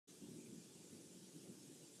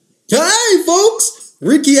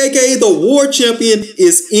Ricky, aka the War Champion,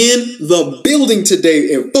 is in the building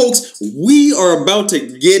today. And folks, we are about to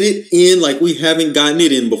get it in like we haven't gotten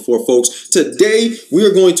it in before, folks. Today, we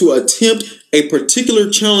are going to attempt a particular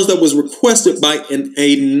challenge that was requested by an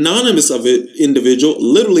anonymous individual,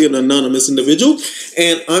 literally an anonymous individual.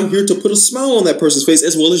 And I'm here to put a smile on that person's face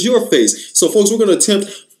as well as your face. So folks, we're going to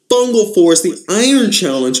attempt Fungal Forest, the Iron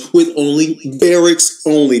Challenge, with only Barracks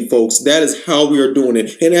only, folks. That is how we are doing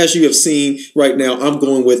it. And as you have seen right now, I'm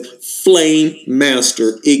going with Flame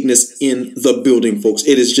Master Ignis in the building, folks.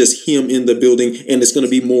 It is just him in the building, and it's going to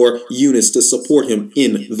be more units to support him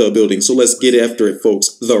in the building. So let's get after it,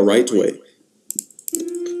 folks, the right way.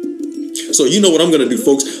 So you know what I'm going to do,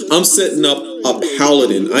 folks. I'm setting up a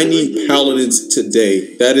Paladin. I need Paladins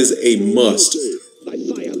today. That is a must.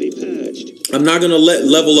 I'm not gonna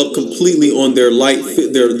level up completely on their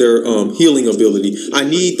healing ability. I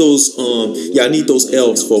need those I need those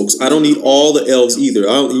elves, folks. I don't need all the elves either.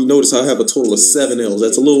 You notice I have a total of 7 elves.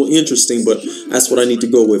 That's a little interesting, but that's what I need to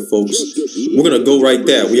go with, folks. We're gonna go right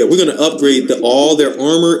there. Yeah, we're gonna upgrade all their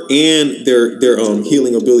armor and their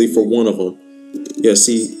healing ability for one of them. Yeah,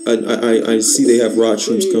 see, I see they have rot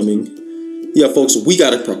shrooms coming. Yeah, folks, we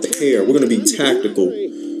gotta prepare. We're gonna be tactical.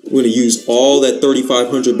 We're going to use all that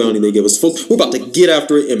 3,500 bounty they give us. Folks, we're about to get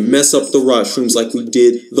after it and mess up the rot shrooms like we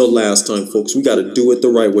did the last time, folks. We got to do it the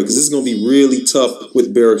right way because this is going to be really tough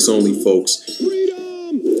with Barracks only, folks.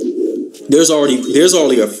 There's already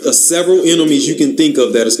several enemies you can think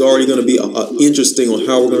of that is already going to be interesting on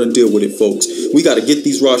how we're going to deal with it, folks. We got to get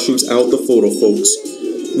these rot shrooms out the photo, folks.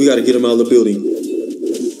 We got to get them out of the building.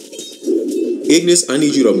 Ignis, I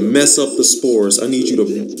need you to mess up the spores. I need you to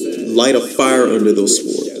light a fire under those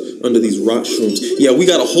spores. Under these rot shrooms. Yeah, we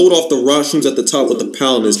got to hold off the rot shrooms at the top with the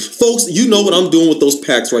paladins. Folks, you know what I'm doing with those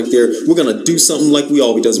packs right there. We're going to do something like we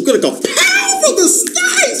always do. We're going to go pow for the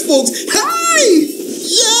skies, folks. Hey!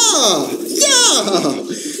 Yeah!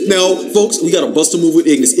 Now, folks, we got to bust a move with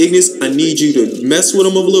Ignis. Ignis, I need you to mess with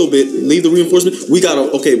him a little bit. Leave the reinforcement. We got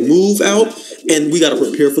to, okay, move out. And we got to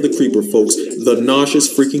prepare for the creeper, folks. The nauseous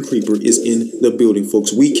freaking creeper is in the building,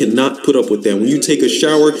 folks. We cannot put up with that. When you take a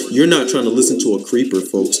shower, you're not trying to listen to a creeper,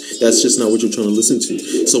 folks. That's just not what you're trying to listen to.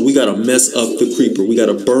 So we got to mess up the creeper. We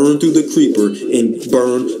got to burn through the creeper and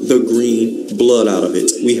burn the green blood out of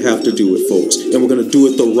it. We have to do it, folks. And we're going to do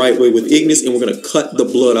it the right way with Ignis, and we're going to cut the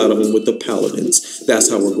blood out of him with the paladins.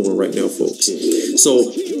 That's how we're going right now, folks.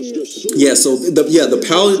 So, yeah, the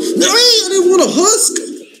paladin. No, I didn't want a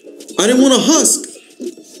husk. I didn't want a husk,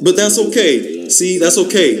 but that's okay. See, that's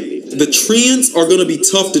okay. The treants are going to be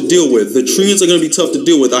tough to deal with. The treants are going to be tough to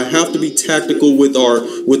deal with. I have to be tactical with our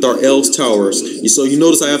elves towers. So you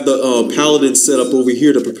notice I have the paladin set up over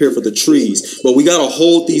here to prepare for the trees. But we got to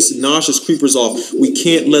hold these nauseous creepers off. We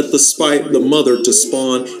can't let the mother to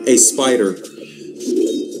spawn a spider.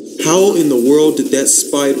 How in the world did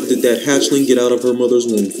that hatchling get out of her mother's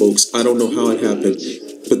womb, folks? I don't know how it happened.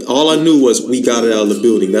 But all I knew was we got it out of the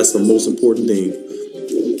building. That's the most important thing.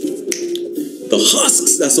 The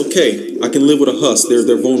husks, that's okay. I can live with a husk. They're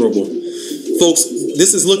vulnerable. Folks,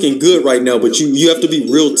 this is looking good right now, but you have to be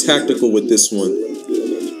real tactical with this one.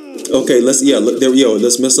 Okay, let's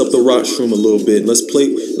mess up the rot shroom a little bit. Let's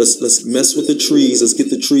mess with the trees. Let's get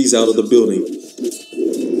the trees out of the building.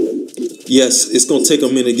 Yes, it's gonna take a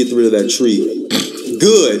minute to get rid of that tree.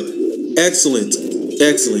 Good. Excellent.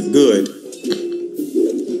 Excellent. Good.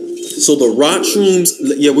 So the rot shrooms,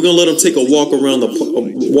 yeah, we're gonna let them take a walk around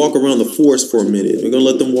the forest for a minute. We're gonna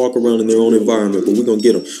let them walk around in their own environment, but we're gonna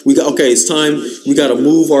get them. Okay, it's time. We gotta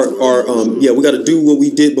move we gotta do what we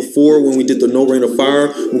did before when we did the no rain of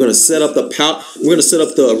fire. We're gonna set up the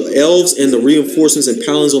elves and the reinforcements and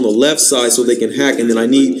paladins on the left side so they can hack, and then I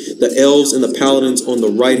need the elves and the paladins on the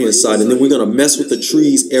right hand side, and then we're gonna mess with the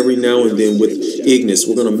trees every now and then with Ignis.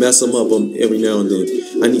 We're gonna mess them up every now and then.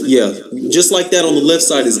 Just like that on the left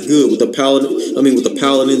side is good. With the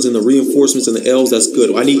paladins and the reinforcements and the elves, that's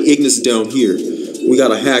good. I need Ignis down here. We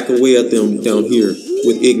gotta hack away at them down here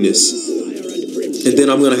with Ignis. And then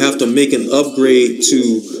I'm gonna have to make an upgrade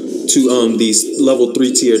to these level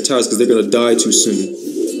 3 tier towers because they're gonna die too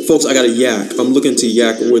soon. Folks, I got a yak. I'm looking to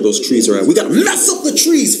yak where those trees are at. We gotta mess up the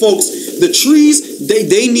trees, folks. The trees,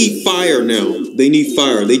 they need fire now. They need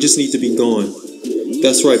fire. They just need to be gone.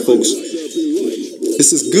 That's right, folks.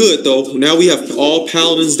 This is good though. Now we have all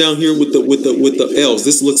paladins down here with the elves.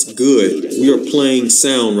 This looks good. We are playing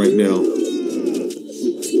sound right now.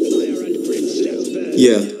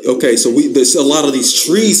 Yeah. Okay. So there's a lot of these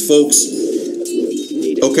trees, folks.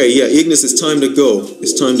 Okay. Yeah. Ignis, it's time to go.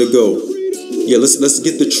 It's time to go. Yeah. Let's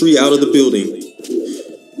get the tree out of the building.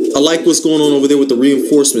 I like what's going on over there with the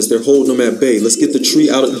reinforcements. They're holding them at bay. Let's get the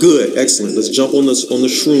tree out of... Good. Excellent. Let's jump on the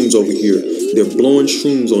shrooms over here. They're blowing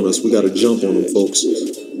shrooms on us. We got to jump on them, folks.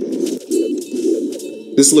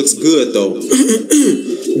 This looks good, though.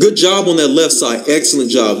 Good job on that left side.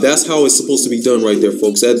 Excellent job. That's how it's supposed to be done right there,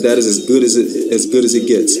 folks. That is as good as it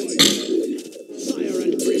gets.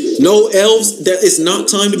 No, elves, it's not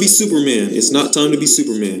time to be Superman. It's not time to be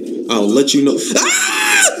Superman. I'll let you know. Ah!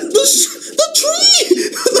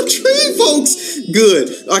 The tree, folks.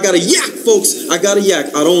 Good. I got a yak, folks. I got a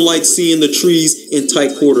yak. I don't like seeing the trees in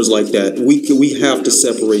tight quarters like that. We have to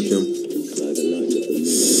separate them.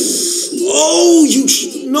 Oh,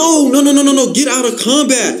 no. Get out of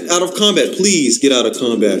combat. Out of combat. Please get out of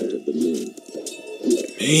combat.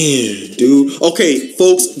 Man, dude. Okay,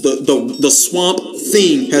 folks, the swamp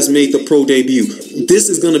thing has made the pro debut. This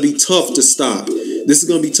is going to be tough to stop.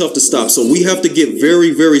 So we have to get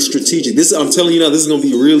very, very strategic. I'm telling you now, this is going to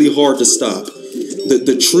be really hard to stop.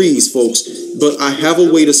 The trees, folks. But I have a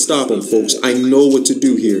way to stop them, folks. I know what to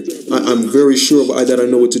do here. I'm very sure that I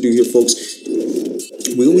know what to do here, folks.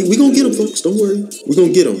 We gonna get them, folks. Don't worry. We're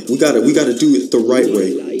gonna get them. We got to do it the right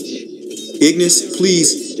way. Ignis,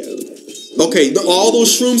 please. Okay, all those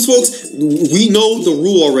shrooms, folks, we know the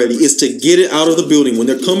rule already is to get it out of the building. When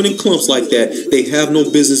they're coming in clumps like that, they have no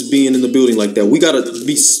business being in the building like that. We got to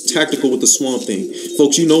be tactical with the swamp thing.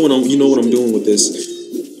 Folks, you know what I'm doing with this.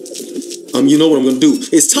 You know what I'm going to do.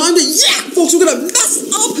 It's time to yak, folks. We're going to mess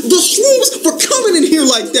up the shrooms for coming in here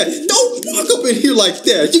like that. Don't walk up in here like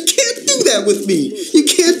that. You can't do that with me. You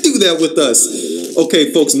can't do that with us. Okay,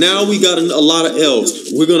 folks, now we got a lot of elves.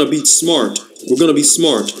 We're going to be smart. We gotta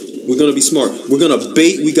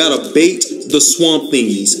bait the swamp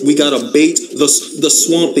thingies. We gotta bait the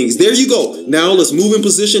swamp things. There you go. Now let's move in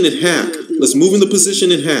position and hack.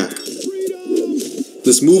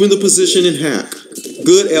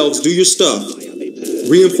 Good, elves, do your stuff.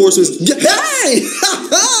 Reinforcements. Hey!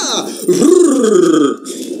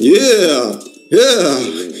 Yeah.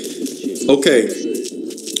 Okay.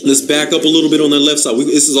 Let's back up a little bit on the left side.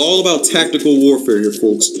 This is all about tactical warfare here,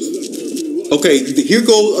 folks. Okay, here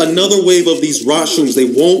go another wave of these rot shrooms. They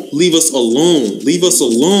won't leave us alone. Leave us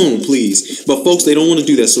alone, please. But folks, they don't want to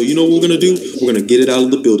do that. So you know what we're going to do? We're going to get it out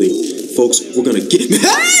of the building. Folks, we're going to get...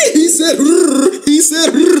 Hey! He said...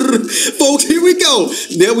 Folks, here we go.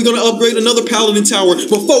 Now we're going to upgrade another paladin tower.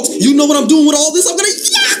 But folks, you know what I'm doing with all this? I'm going to...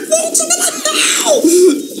 Yeah, folks!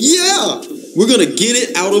 Yeah! We're going to get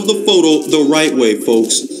it out of the photo the right way,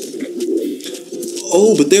 folks.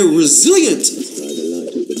 Oh, but they're resilient.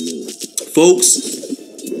 Folks,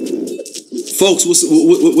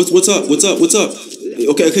 what's up?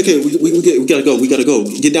 Okay. We gotta go.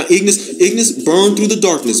 Get down, Ignis. Burn through the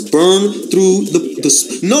darkness. Burn through the.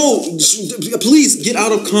 No, please get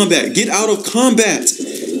out of combat.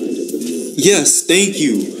 Yes, thank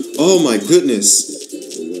you. Oh my goodness.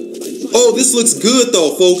 Oh, this looks good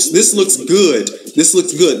though, folks. This looks good.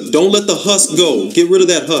 Don't let the husk go. Get rid of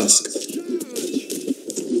that husk.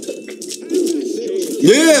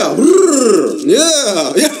 Yeah.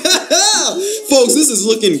 Folks, this is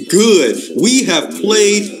looking good. We have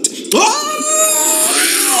played...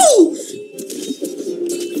 Oh!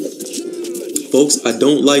 Folks, I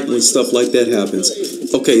don't like when stuff like that happens.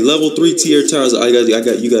 Okay, level 3 tier towers. You got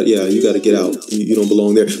to get out. You don't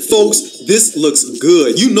belong there. Folks, this looks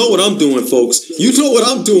good. You know what I'm doing, folks. You know what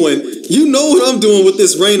I'm doing with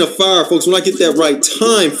this rain of fire, folks, when I get that right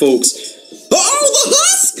time, folks. Oh, the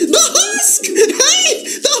husk! Hey, the husk!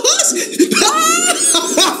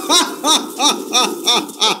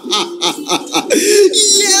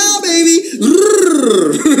 Yeah, baby!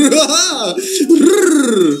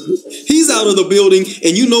 He's out of the building,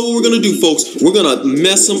 and you know what we're gonna do, folks? We're gonna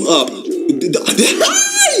mess him up.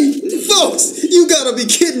 Folks, you gotta be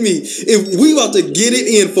kidding me. If we about to get it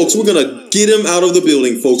in, folks, we're gonna get him out of the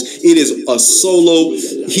building, folks. It is a solo.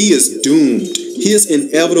 He is doomed. His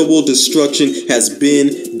inevitable destruction has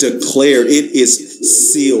been declared. It is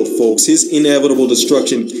sealed, folks. His inevitable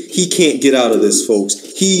destruction, he can't get out of this, folks.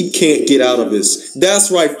 He can't get out of this. That's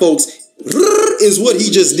right, folks. Is what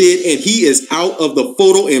he just did, and he is out of the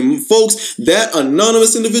photo. And folks, that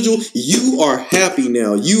anonymous individual, you are happy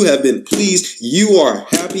now. You have been pleased. You are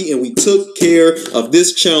happy, and we took care of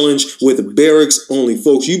this challenge with Barracks only,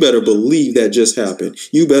 folks. You better believe that just happened.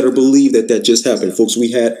 That just happened, folks.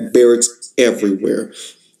 We had Barracks everywhere.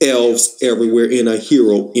 Elves everywhere, and a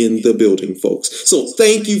hero in the building, folks. So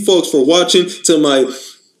thank you, folks, for watching. To my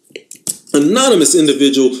anonymous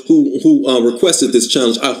individual who requested this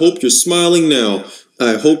challenge, I hope you're smiling now.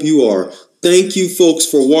 I hope you are. Thank you, folks,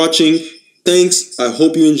 for watching. Thanks. I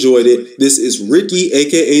hope you enjoyed it. This is Ricky,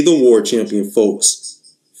 aka the War Champion, folks.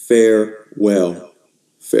 Farewell.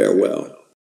 Farewell.